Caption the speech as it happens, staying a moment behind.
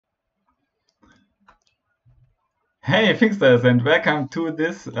Hey Fixers, and welcome to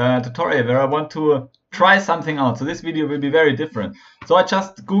this tutorial where I want to try something out. So this video will be very different. So I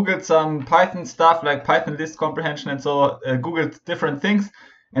just googled some Python stuff like Python list comprehension, and so googled different things,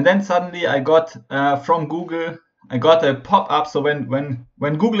 and then suddenly I got from Google I got a pop-up. So when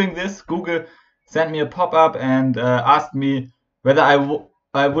googling this, Google sent me a pop-up and asked me whether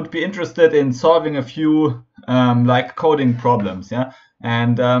I would be interested in solving a few like coding problems, yeah,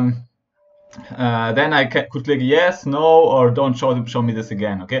 and then I could click yes, no, or don't show me this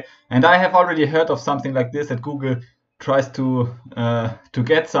again. Okay, and I have already heard of something like this that Google tries to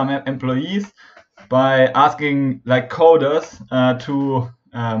get some employees by asking like coders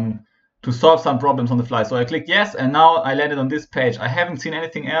to solve some problems on the fly. So I clicked yes, and now I landed on this page. I haven't seen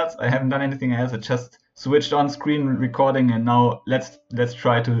anything else. I haven't done anything else. I just switched on screen recording, and now let's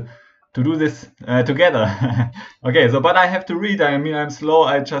try to do this together. Okay, so but I have to read. I mean, I'm slow.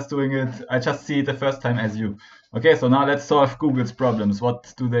 I just doing it. I just see it the first time as you. Okay, so now let's solve Google's problems.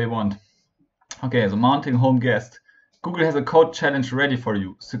 What do they want? Okay, so mounting home guest. Google has a code challenge ready for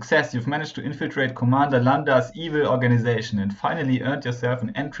you. Success, you've managed to infiltrate Commander Landa's evil organization and finally earned yourself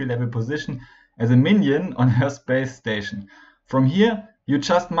an entry-level position as a minion on her space station. From here, you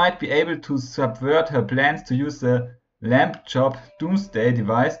just might be able to subvert her plans to use the Lamp Chop Doomsday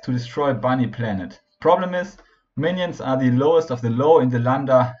device to destroy Bunny Planet. Problem is, minions are the lowest of the low in the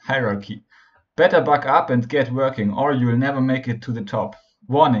Lambda hierarchy. Better buck up and get working, or you'll never make it to the top.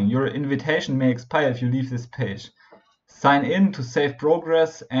 Warning, your invitation may expire if you leave this page. Sign in to save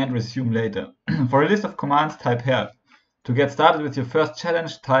progress and resume later. For a list of commands, type help. To get started with your first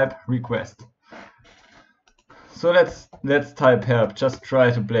challenge, type request. So let's type help. Just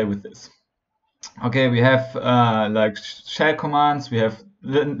try to play with this. Okay, we have like shell commands. We have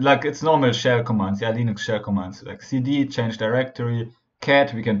like it's normal shell commands, yeah, Linux shell commands like cd, change directory,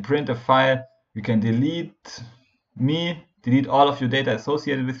 cat. We can print a file. We can delete all of your data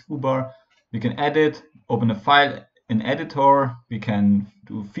associated with FooBar. We can edit, open a file in editor. We can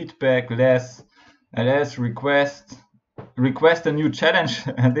do feedback, ls, request a new challenge.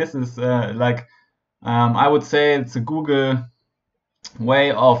 And this is like I would say it's a Google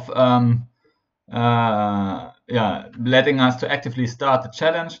way of letting us to actively start the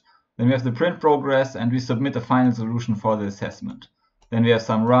challenge. Then we have the print progress, and we submit a final solution for the assessment. Then we have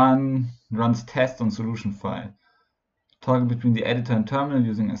some runs test on solution file. Toggle between the editor and terminal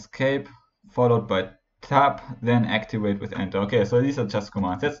using escape, followed by tab, then activate with enter. Okay, so these are just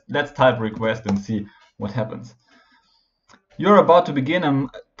commands. Let's type request and see what happens. You're about to begin a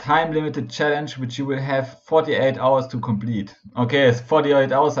time-limited challenge which you will have 48 hours to complete. Okay, it's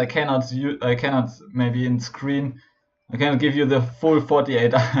 48 hours. I cannot maybe in screen. I cannot give you the full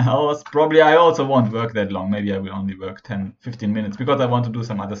 48 hours. Probably I also won't work that long. Maybe I will only work 10-15 minutes because I want to do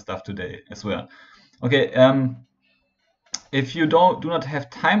some other stuff today as well. Okay, if you do not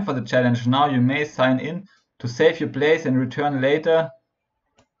have time for the challenge now, you may sign in to save your place and return later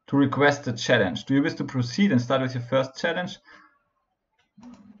to request the challenge. Do you wish to proceed and start with your first challenge?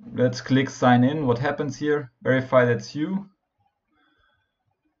 Let's click sign in. What happens here? Verify that's you.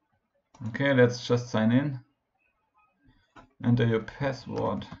 Okay, let's just sign in. Enter your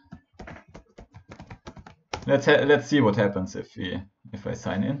password. Let's see what happens if I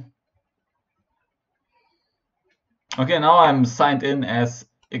sign in. Okay, now I'm signed in as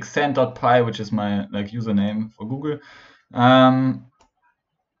xen.py, which is my like username for Google.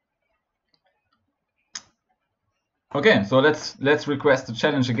 Okay, so let's request the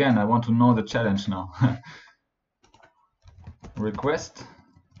challenge again. I want to know the challenge now. Request.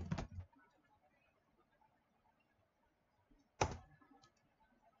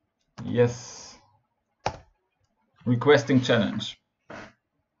 Yes. Requesting challenge.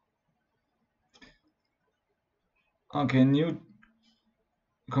 Okay, new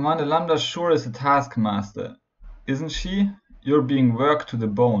Commander Lambda sure is a taskmaster, isn't she? You're being worked to the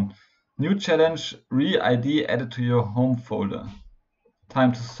bone. New challenge, re-ID added to your home folder.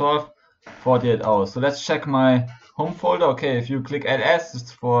 Time to solve, 48 hours. So let's check my home folder. Okay, if you click ls,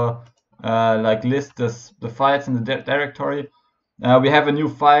 it's for like list the files in the directory. We have a new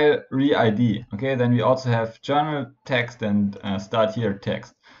file, re-ID. Okay, then we also have journal text and start here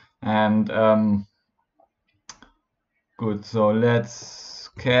text. And good, so let's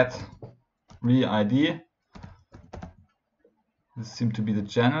cat re-ID. This seems to be the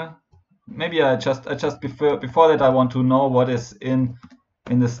channel. Maybe I just before that I want to know what is in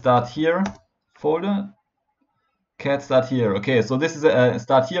the start here folder. Cat start here. Okay, so this is a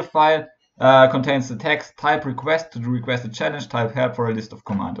start here file. Contains the text, type request to request a challenge, type help for a list of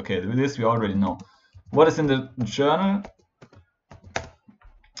command. Okay, this we already know. What is in the journal?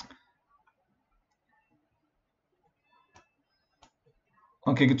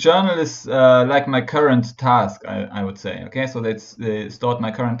 Okay, journal is like my current task, I would say. Okay, so they stored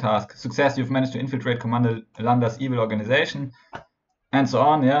my current task. Success, you've managed to infiltrate Commander Lambda's evil organization, and so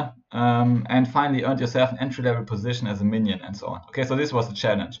on, yeah. And finally earned yourself an entry-level position as a minion, and so on. Okay, so this was the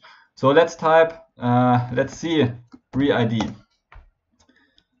challenge. So let's type, let's see, re-id.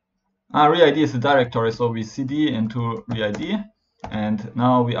 Re-id is the directory, so we cd into re-id, and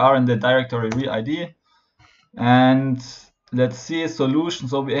now we are in the directory re-id. And let's see solution.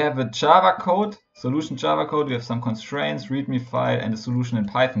 So we have a Java code, solution Java code. We have some constraints, README file, and a solution in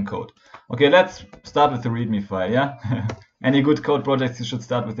Python code. Okay, let's start with the README file. Yeah, any good code projects you should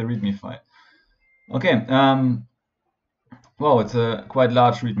start with the README file. Okay. Wow, it's a quite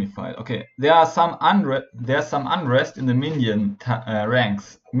large README file. Okay, there's some unrest in the minion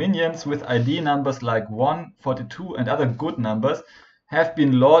ranks. Minions with ID numbers like 1, 42, and other good numbers have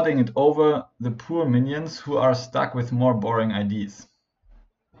been lording it over the poor minions who are stuck with more boring IDs.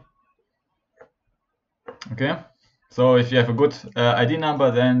 Okay, so if you have a good ID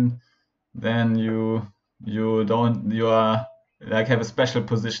number, then you are like have a special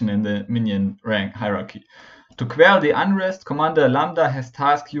position in the minion rank hierarchy. To quell the unrest, Commander Lambda has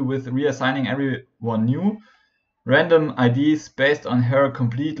tasked you with reassigning everyone new random IDs based on her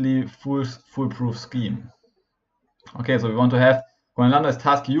completely foolproof scheme. Okay, so we want to have Commander Lambda has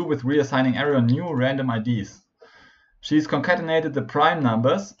tasked you with reassigning everyone new random IDs. She's concatenated the prime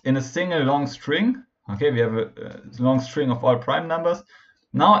numbers in a single long string. Okay, we have a long string of all prime numbers.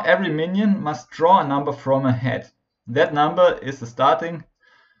 Now every minion must draw a number from a hat. That number is the starting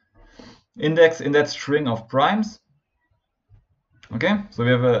index in that string of primes. Okay, so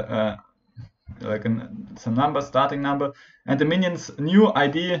we have some number, starting number, and the minion's new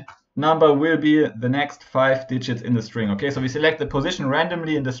ID number will be the next 5 digits in the string. Okay, so we select the position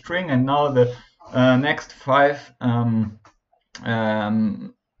randomly in the string, and now the next 5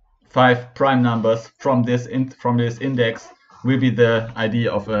 prime numbers from this index will be the ID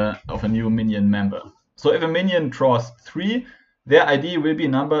of a new minion member. So if a minion draws 3, their ID will be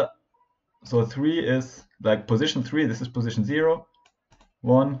number. So 3 is like position 3. This is position 0,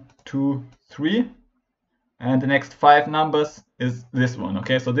 1, 2, 3, and the next 5 numbers is this one.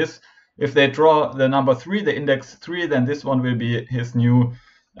 Okay, so this, if they draw the number 3, the index 3, then this one will be his new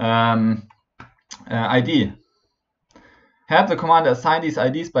ID. Help the commander assign these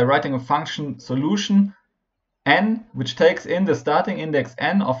IDs by writing a function solution n, which takes in the starting index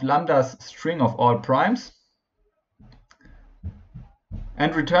n of lambda's string of all primes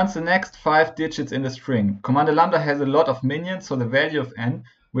and returns the next 5 digits in the string. Commander Lambda has a lot of minions, so the value of n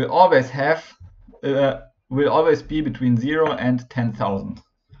will always be between 0 and 10,000.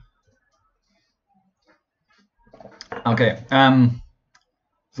 Okay.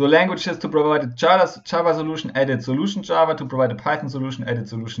 So languages: to provide a Java solution, edit solution Java. To provide a Python solution, edit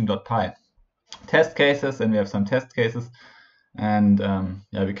solution.py. Test cases, and we have some test cases, and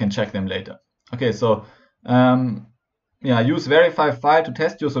yeah, we can check them later. Okay, so yeah, use verify file to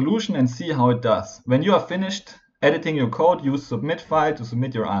test your solution and see how it does. When you are finished editing your code, use submit file to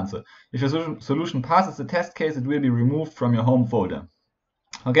submit your answer. If your solution passes the test case, it will be removed from your home folder.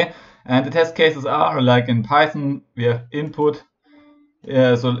 Okay, and the test cases are like in Python, we have input.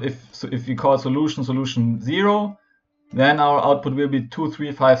 So if we call solution 0, then our output will be 2,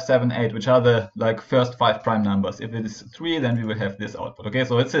 3, 5, 7, 8, which are the first 5 prime numbers. If it is 3, then we will have this output. Okay,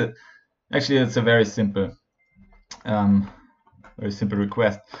 so it's a very simple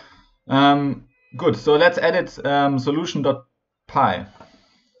request. Good. So let's edit solution.py.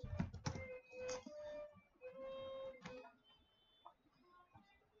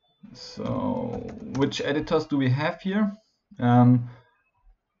 So which editors do we have here?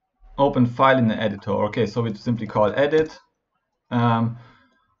 Open file in the editor. Okay, so we simply call edit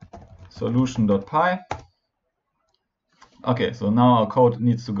solution.py. Okay, so now our code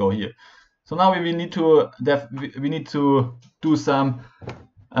needs to go here. So now we need to do some.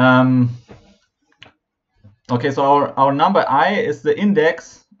 Okay, so our number I is the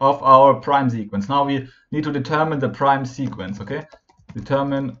index of our prime sequence. Now we need to determine the prime sequence. Okay,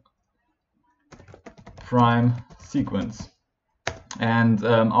 determine prime sequence. And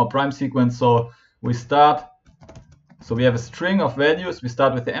our prime sequence, so we start, so we have a string of values. We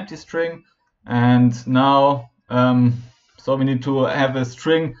start with the empty string, and now so we need to have a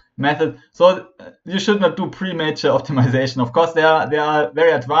string method. So you should not do pre-major optimization. Of course, there are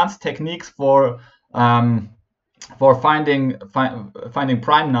very advanced techniques for finding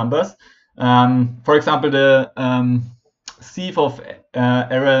prime numbers. For example, the sieve of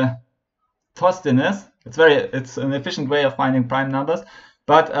Eratosthenes. It's an efficient way of finding prime numbers,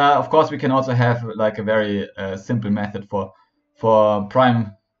 but of course we can also have like a very simple method for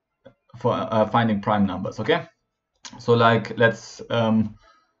prime finding prime numbers. Okay, so like let's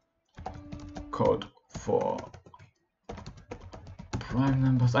code for prime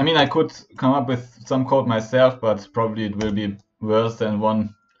numbers. I mean, I could come up with some code myself, but probably it will be worse than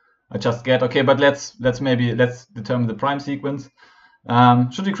one I just get. Okay, but let's determine the prime sequence.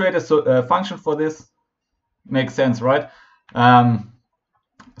 Should we create a function for this? Makes sense, right?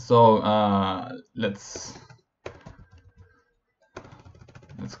 So let's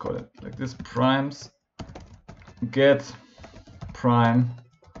call it like this: primes get prime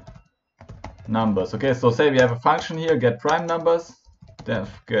numbers. Okay, so say we have a function here, get prime numbers,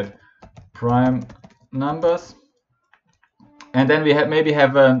 def get prime numbers, and then we maybe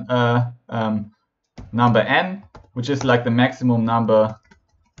have a number n, which is like the maximum number,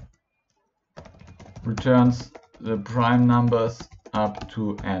 returns the prime numbers up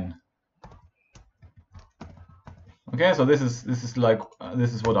to n. Okay, so this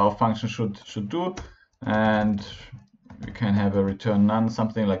is what our function should do, and we can have a return none,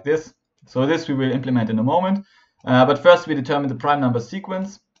 something like this. So this we will implement in a moment, but first we determine the prime number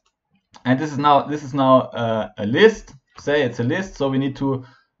sequence, and this is now a list. Say it's a list, so we need to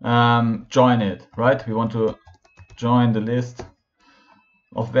join it, right? We want to join the list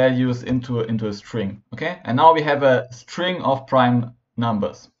of values into a string. Okay, and now we have a string of prime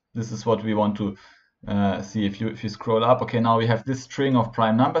numbers. This is what we want to see if you scroll up. Okay, now we have this string of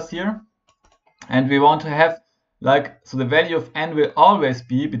prime numbers here, and we want to have so the value of n will always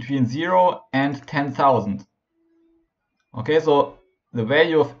be between 0 and 10,000. Okay, so the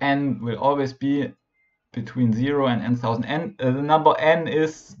value of n will always be between 0 and n,000. And the number n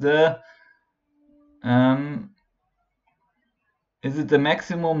is the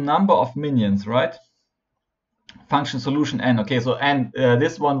maximum number of minions, right? Function solution n. Okay, so n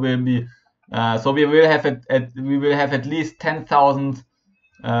this one will be so we will have at least 10,000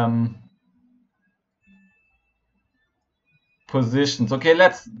 positions. Okay,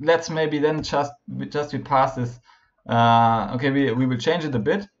 let's maybe then just we pass this. Okay, we will change it a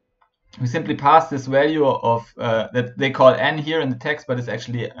bit. We simply pass this value of that they call n here in the text, but it's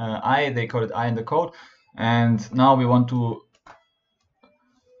actually I. They call it I in the code. And now we want to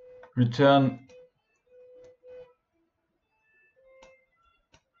return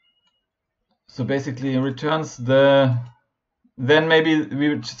so basically returns the, then maybe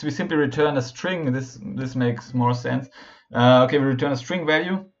we simply return a string. This makes more sense. Okay, we return a string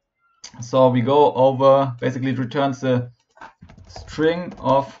value. So we go over, basically it returns the string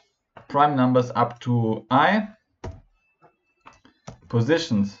of prime numbers up to I,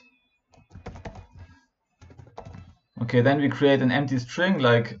 positions. Okay, then we create an empty string,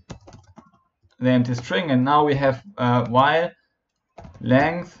 like the empty string, and now we have while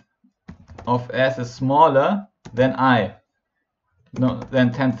length of s is smaller than I,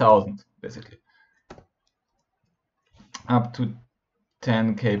 than 10,000, basically, up to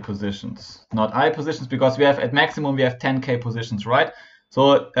 10k positions, not I positions, because we have at maximum we have 10k positions, right?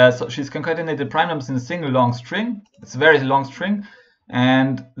 So so she's concatenated prime numbers in a single long string. It's a very long string,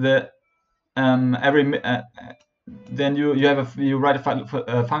 and the then you write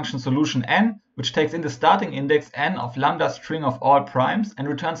a function solution n, which takes in the starting index n of lambda string of all primes and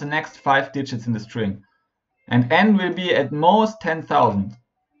returns the next 5 digits in the string, and n will be at most 10,000.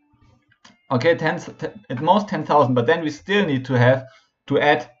 Okay, at most 10,000, but then we still need to add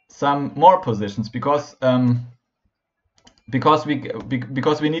some more positions because we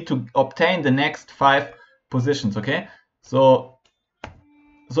need to obtain the next 5 positions. Okay, so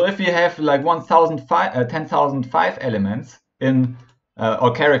if we have like 10,005 elements in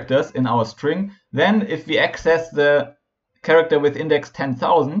or characters in our string, then if we access the character with index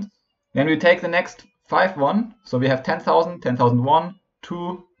 10,000, then we take the next 5 one. So we have 10,000, 10,001,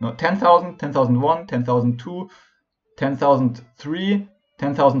 10,000, 10,001, 10,002, 10,003,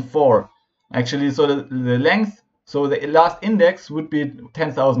 10,004. Actually, so the length, so the last index would be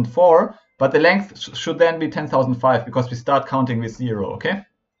 10,004, but the length should then be 10,005 because we start counting with 0. Okay.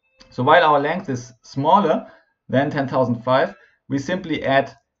 So while our length is smaller than 10,005, we simply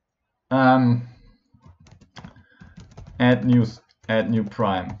add new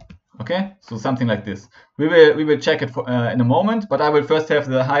prime. Okay, so something like this. We will check it in a moment, but I will first have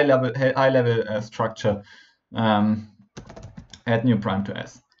the high level structure. Add new prime to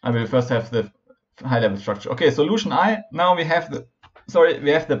s. I will first have the high level structure. Okay, solution I. Now we have the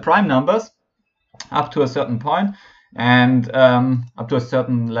prime numbers up to a certain point, and up to a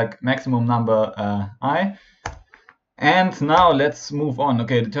certain like maximum number I. And now let's move on.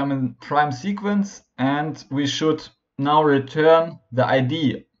 Okay, determine prime sequence, and we should now return the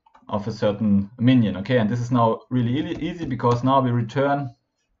ID a certain minion. Okay, and this is now really easy because now we return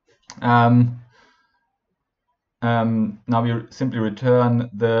now we simply return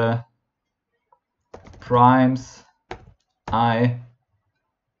the primes I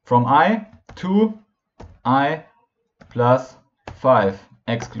from I to I plus 5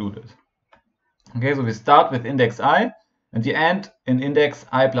 excluded. Okay, so we start with index I and we end in index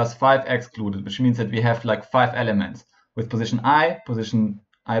I plus 5 excluded, which means that we have like 5 elements with position I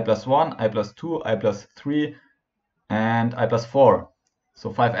plus 1, I plus 2, I plus 3, and I plus 4.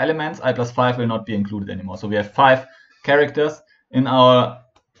 So 5 elements, I plus 5 will not be included anymore. So we have 5 characters in our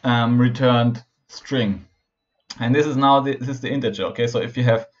returned string. And this is now this is the integer. Okay, so if you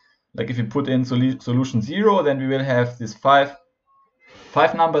have, like if you put in solution 0, then we will have these 5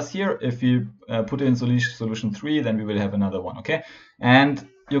 numbers here. If you put in solution 3, then we will have another one. Okay, and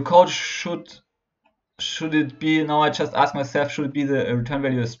your code should it be, now I just ask myself, should it be the return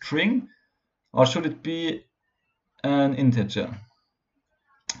value a string or should it be an integer?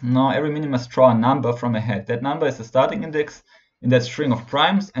 Now every minion must draw a number from a head. That number is the starting index in that string of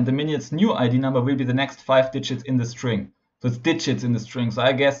primes, and the minion's new ID number will be the next 5 digits in the string. So it's digits in the string. So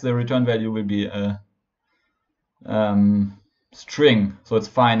I guess the return value will be a string. So it's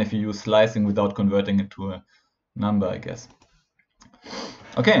fine if you use slicing without converting it to a number, I guess.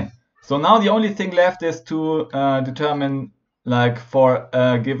 Okay, so now the only thing left is to determine, like for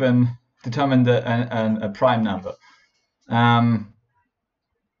a given, determine a prime number.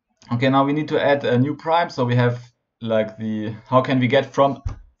 Okay, now we need to add a new prime. So we have like the, how can we get from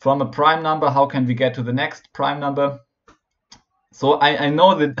a prime number, how can we get to the next prime number? So I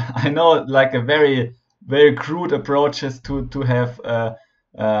know that I know like a very crude approach is to have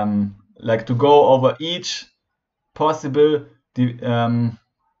like to go over each possible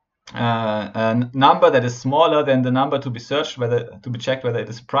number that is smaller than the number to be searched, to be checked whether it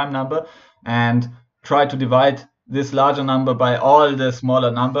is a prime number, and try to divide this larger number by all the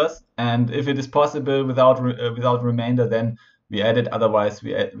smaller numbers. And if it is possible without remainder, then we add it. Otherwise,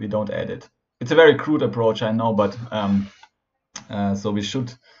 we don't add it. It's a very crude approach, I know, but so we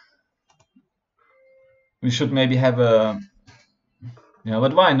should maybe have a, yeah,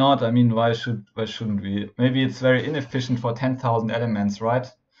 but why not? I mean, why shouldn't we? Maybe it's very inefficient for 10,000 elements,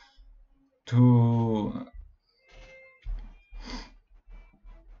 right? So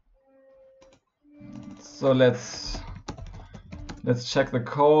let's check the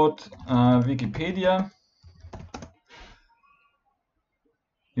code. Wikipedia.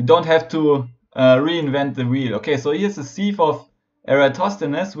 You don't have to reinvent the wheel. Okay, so here's a sieve of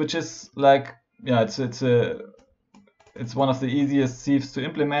Eratosthenes, which is like, yeah, it's one of the easiest sieves to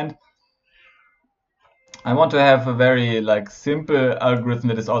implement. I want to have a very like simple algorithm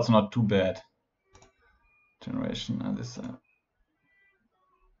that is also not too bad. Generation and this.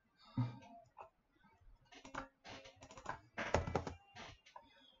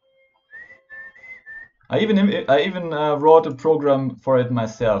 I even wrote a program for it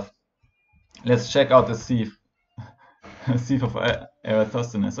myself. Let's check out the sieve. Sieve of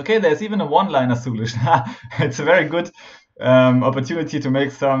Eratosthenes. Okay, there's even a one-liner solution. It's a very good opportunity to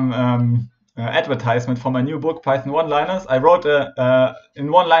make some advertisement for my new book, Python One-Liners. I wrote in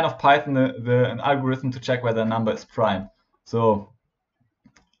one line of Python an algorithm to check whether a number is prime. So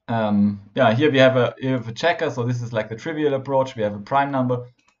yeah, here we have a checker. So this is like the trivial approach. We have a prime number.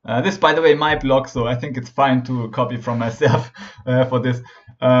 This, by the way, my blog, so I think it's fine to copy from myself for this.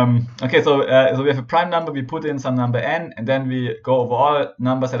 Okay, so we have a prime number. We put in some number n, and then we go over all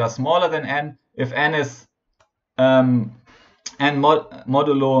numbers that are smaller than n. If n is n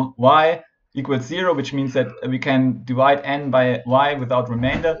modulo y equals 0, which means that we can divide n by y without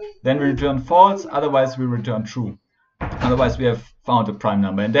remainder, then we return false. Otherwise, we return true. Otherwise, we have found a prime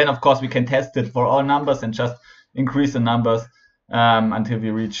number. And then, of course, we can test it for all numbers and just increase the numbers until we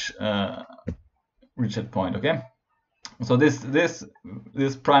reach that point. Okay, so this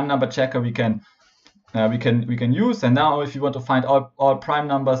prime number checker we can use. And now if you want to find all prime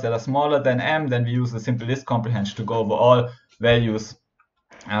numbers that are smaller than m, then we use the simple list comprehension to go over all values.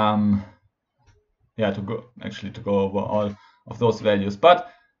 Yeah, to go over all of those values.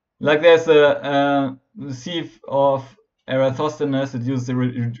 But like there's a sieve of Eratosthenes that uses the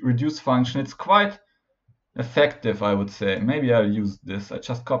reduce function. It's quite effective, I would say. Maybe I'll use this. I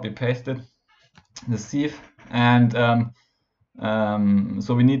just copy pasted the sieve, and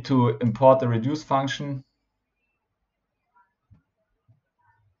so we need to import the reduce function.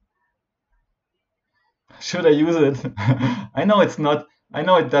 Should I use it? I know it's not. I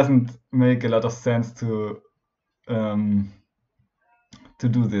know it doesn't make a lot of sense to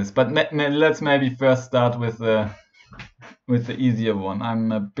do this, but let's maybe first start with with the easier one.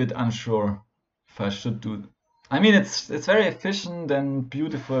 I'm a bit unsure if I should do. I mean, it's very efficient and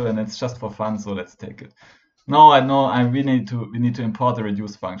beautiful, and it's just for fun, so let's take it. No, I know. We need to import the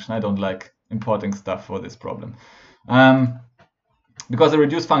reduce function. I don't like importing stuff for this problem, because the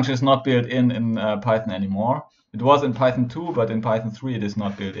reduce function is not built in Python anymore. It was in Python 2, but in Python 3 it is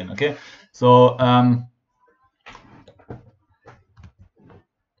not built in. Okay, so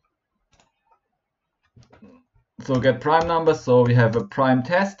so get prime number. So we have a prime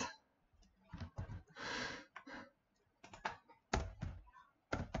test.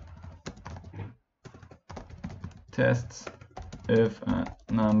 Tests if a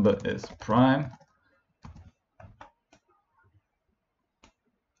number is prime.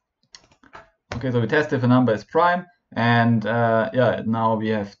 Okay, so we test if a number is prime, and yeah, now we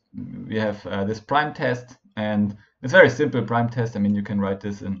have this prime test, and it's very simple prime test. I mean, you can write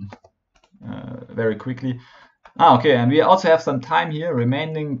this in very quickly. Okay, and we also have some time here,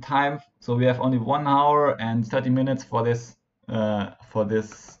 remaining time. So we have only 1 hour and 30 minutes for this to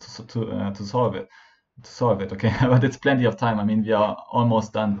solve it. Okay, but it's plenty of time. I mean, we are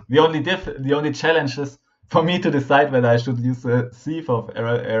almost done. The only challenge is for me to decide whether I should use the sieve of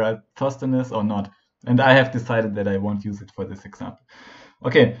Eratosthenes or not. And I have decided that I won't use it for this example.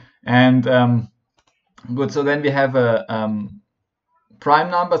 Okay, and good. So then we have a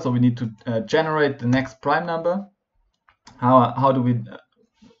prime number. So we need to generate the next prime number. How do we?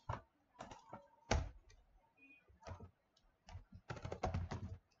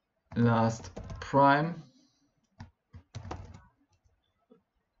 Last prime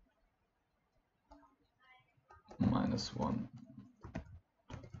 -1.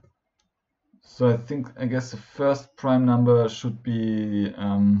 So I guess the first prime number should be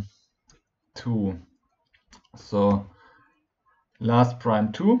 2. So last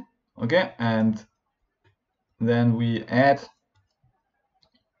prime 2. Okay, and then we add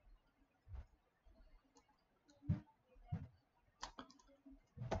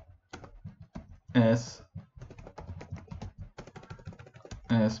s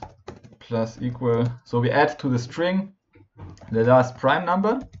plus equal. So we add to the string the last prime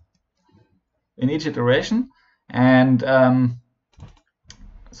number in each iteration, and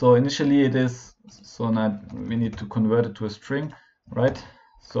so initially it is, so now we need to convert it to a string, right?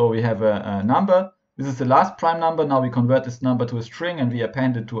 So we have a number. This is the last prime number. Now we convert this number to a string and we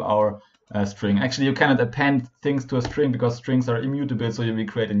append it to our string. Actually, you cannot append things to a string because strings are immutable, so we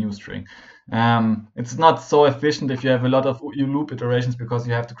create a new string. It's not so efficient if you have a lot of loop iterations because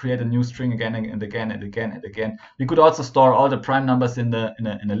you have to create a new string again and again and again and again. We could also store all the prime numbers in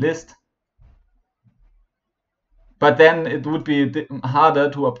a list, but then it would be harder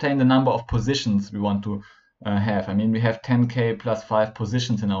to obtain the number of positions we want to have. I mean, we have 10k plus 5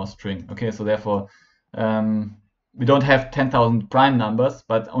 positions in our string. Okay, so therefore we don't have 10,000 prime numbers,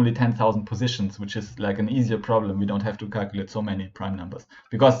 but only 10,000 positions, which is like an easier problem. We don't have to calculate so many prime numbers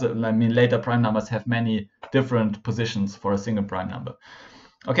because I mean later prime numbers have many different positions for a single prime number.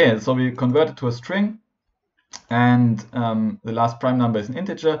 Okay, so we convert it to a string, and the last prime number is an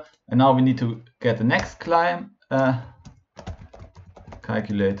integer, and now we need to get the next climb.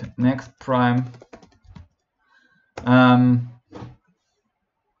 Calculate next prime.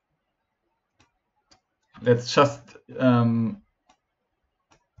 Let's just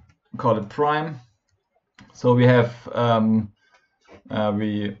call it prime. So we have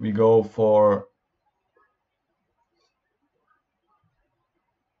we go for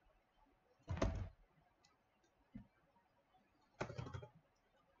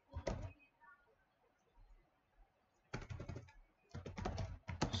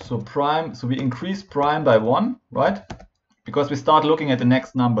prime. So we increase prime by 1, right? Because we start looking at the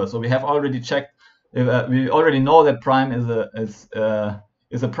next number. So we have already checked. We already know that prime is a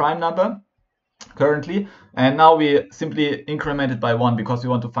prime number currently, and now we simply increment it by 1 because we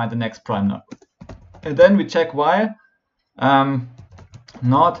want to find the next prime number. And then we check while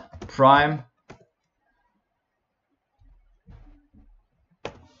not prime.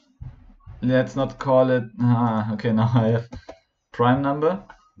 Let's not call it. Okay, now I have prime number.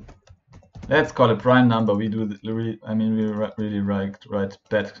 Let's call it prime number. We do I mean, we really write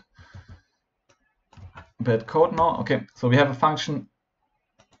bad code now. Okay, so we have a function.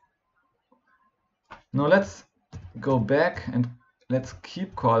 Now let's go back and let's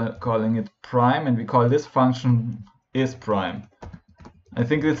keep calling it prime, and we call this function is prime. I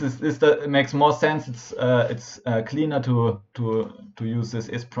think it makes more sense. It's cleaner to use this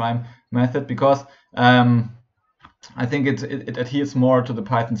is prime method because I think it adheres more to the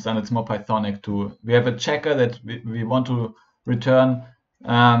Python standard. It's more Pythonic too. We have a checker that we want to return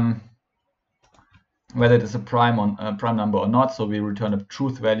whether it is a prime number or not. So we return a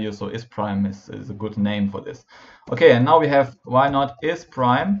truth value. So is prime is a good name for this. Okay, and now we have why not is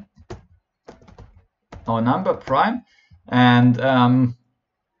prime, our number prime, and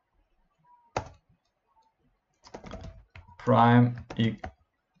prime.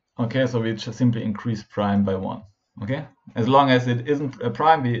 Okay, so we just simply increase prime by 1. Okay, as long as it isn't a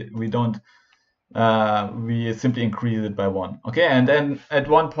prime, we don't. We simply increase it by 1. Okay, and then at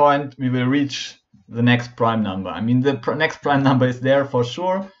one point we will reach the next prime number. I mean, the next prime number is there for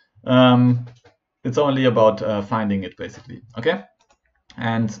sure. It's only about finding it, basically. Okay,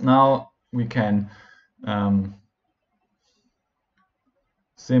 and now we can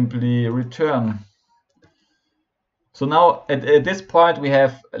simply return. So now at this point we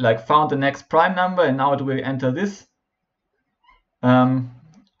have like found the next prime number, and now it will enter this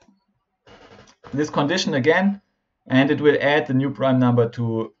this condition again, and it will add the new prime number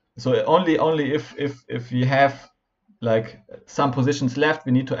to. So only if we have like some positions left,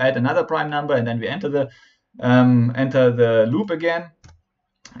 we need to add another prime number, and then we enter the loop again,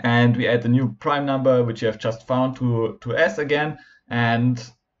 and we add the new prime number which you have just found to S again,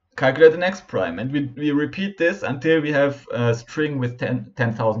 and calculate the next prime, and we repeat this until we have a string with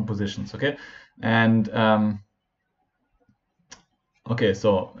 10,000 positions. Okay, and okay,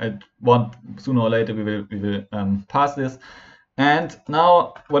 so sooner or later we will pass this, and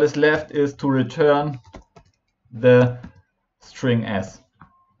now what is left is to return the string S.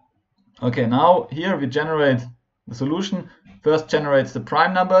 Okay, now here we generate the solution. First generates the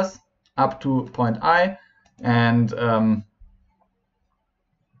prime numbers up to point I, and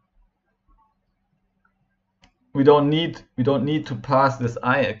we don't need to pass this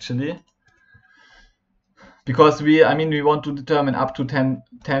I actually, because we want to determine up to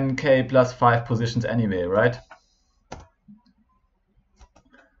 10k plus 5 positions anyway, right?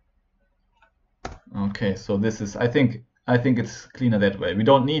 Okay, so this is, I think it's cleaner that way. We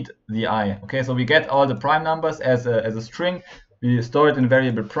don't need the I. Okay, so we get all the prime numbers as a string. We store it in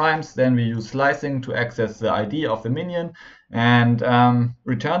variable primes. Then we use slicing to access the ID of the minion and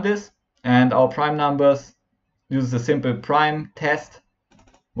return this. And our prime numbers uses a simple prime test.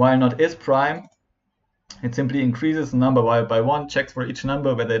 While not is prime, it simply increases the number by 1, checks for each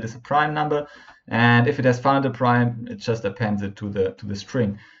number whether it is a prime number, and if it has found a prime, it just appends it to the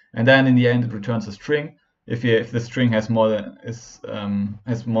string. And then in the end it returns a string if the string has more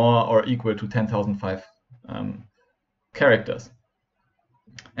or equal to 10,005 characters.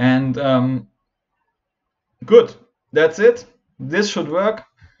 And good, that's it. This should work.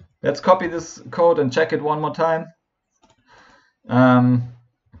 Let's copy this code and check it one more time.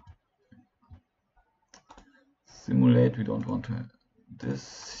 Simulate, we don't want to have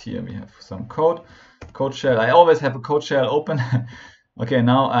this. Here we have some code shell. I always have a code shell open. Okay,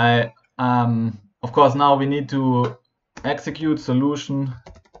 now of course now we need to execute solution,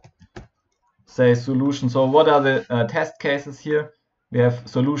 say solution. So what are the test cases here? We have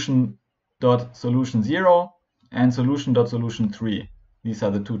solution.solution0 and solution.solution3. These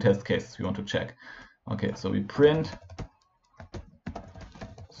are the 2 test cases we want to check. Okay, so we print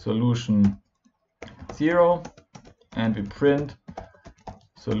solution0 and we print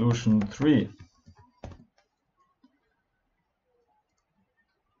solution3.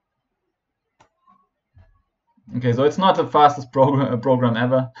 Okay, so it's not the fastest program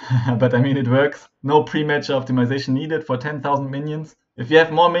ever, but I mean it works. No pre-matcher optimization needed for 10,000 minions. If you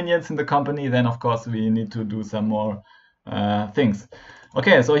have more minions in the company, then of course we need to do some more things.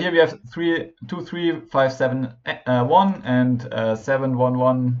 Okay, so here we have 23571 and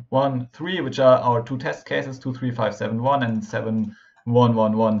 71113, which are our 2 test cases, 23571 and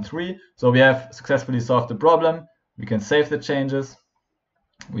 71113. So we have successfully solved the problem. We can save the changes.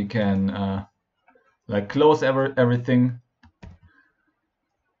 We can like close everything.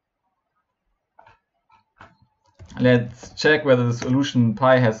 Let's check whether the solution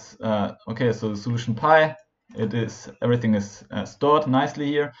pi has okay, so the solution pi, everything is stored nicely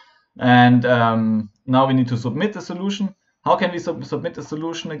here, and now we need to submit the solution. How can we submit the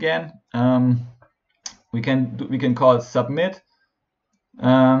solution again? We can call it submit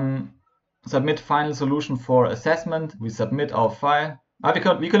submit final solution for assessment. We submit our file.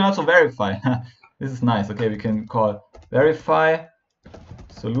 We can also verify. This is nice. Okay, we can call verify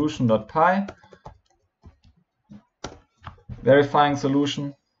solution.py, verifying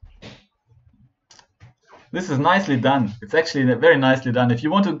solution. This is nicely done. It's actually very nicely done. If you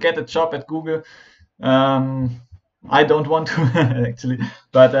want to get a job at Google, I don't want to actually,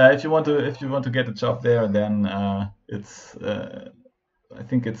 but if you want to get a job there, then it's I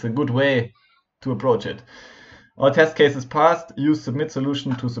think it's a good way to approach it. Our test case is passed. Use submit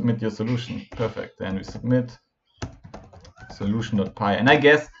solution to submit your solution. Perfect. Then we submit solution.py. And I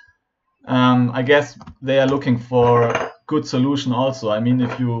guess they are looking for good solution also. I mean,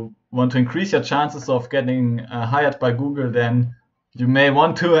 if you want to increase your chances of getting hired by Google, then you may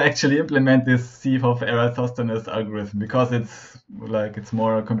want to actually implement this sieve of Eratosthenes algorithm, because it's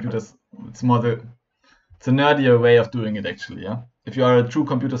more a nerdier way of doing it actually. Yeah. If you are a true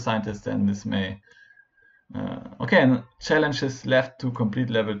computer scientist, then this may. Okay, and challenges left to complete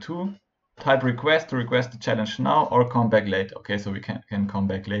level 2. Type request to request the challenge now or come back later. Okay, so we can come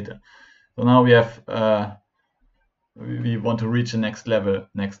back later. So now we have we want to reach the next level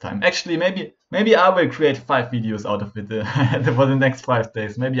next time. Actually, maybe I will create 5 videos out of it for the next 5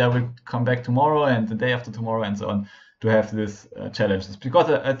 days. Maybe I will come back tomorrow and the day after tomorrow and so on to have this challenges, because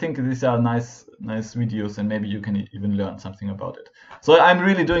I think these are nice videos and maybe you can even learn something about it. So I'm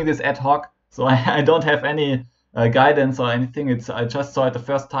really doing this ad hoc. So I don't have any guidance or anything. I just saw it the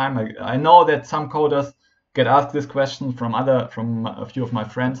first time. I know that some coders get asked this question from a few of my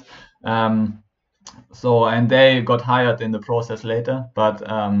friends. And they got hired in the process later. But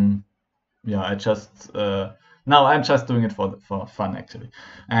yeah, now I'm just doing it for fun actually.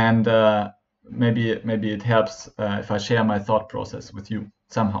 And maybe it helps if I share my thought process with you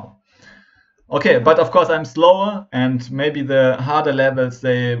somehow. Okay, but of course I'm slower, and maybe the harder levels,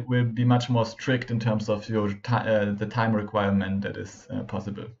 they will be much more strict in terms of the time requirement that is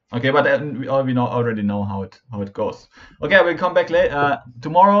possible. Okay, but we already know how it goes. Okay, I will come back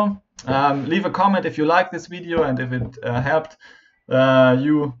tomorrow. Leave a comment if you like this video and if it helped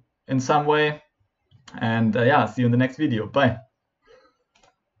you in some way. And yeah, see you in the next video. Bye.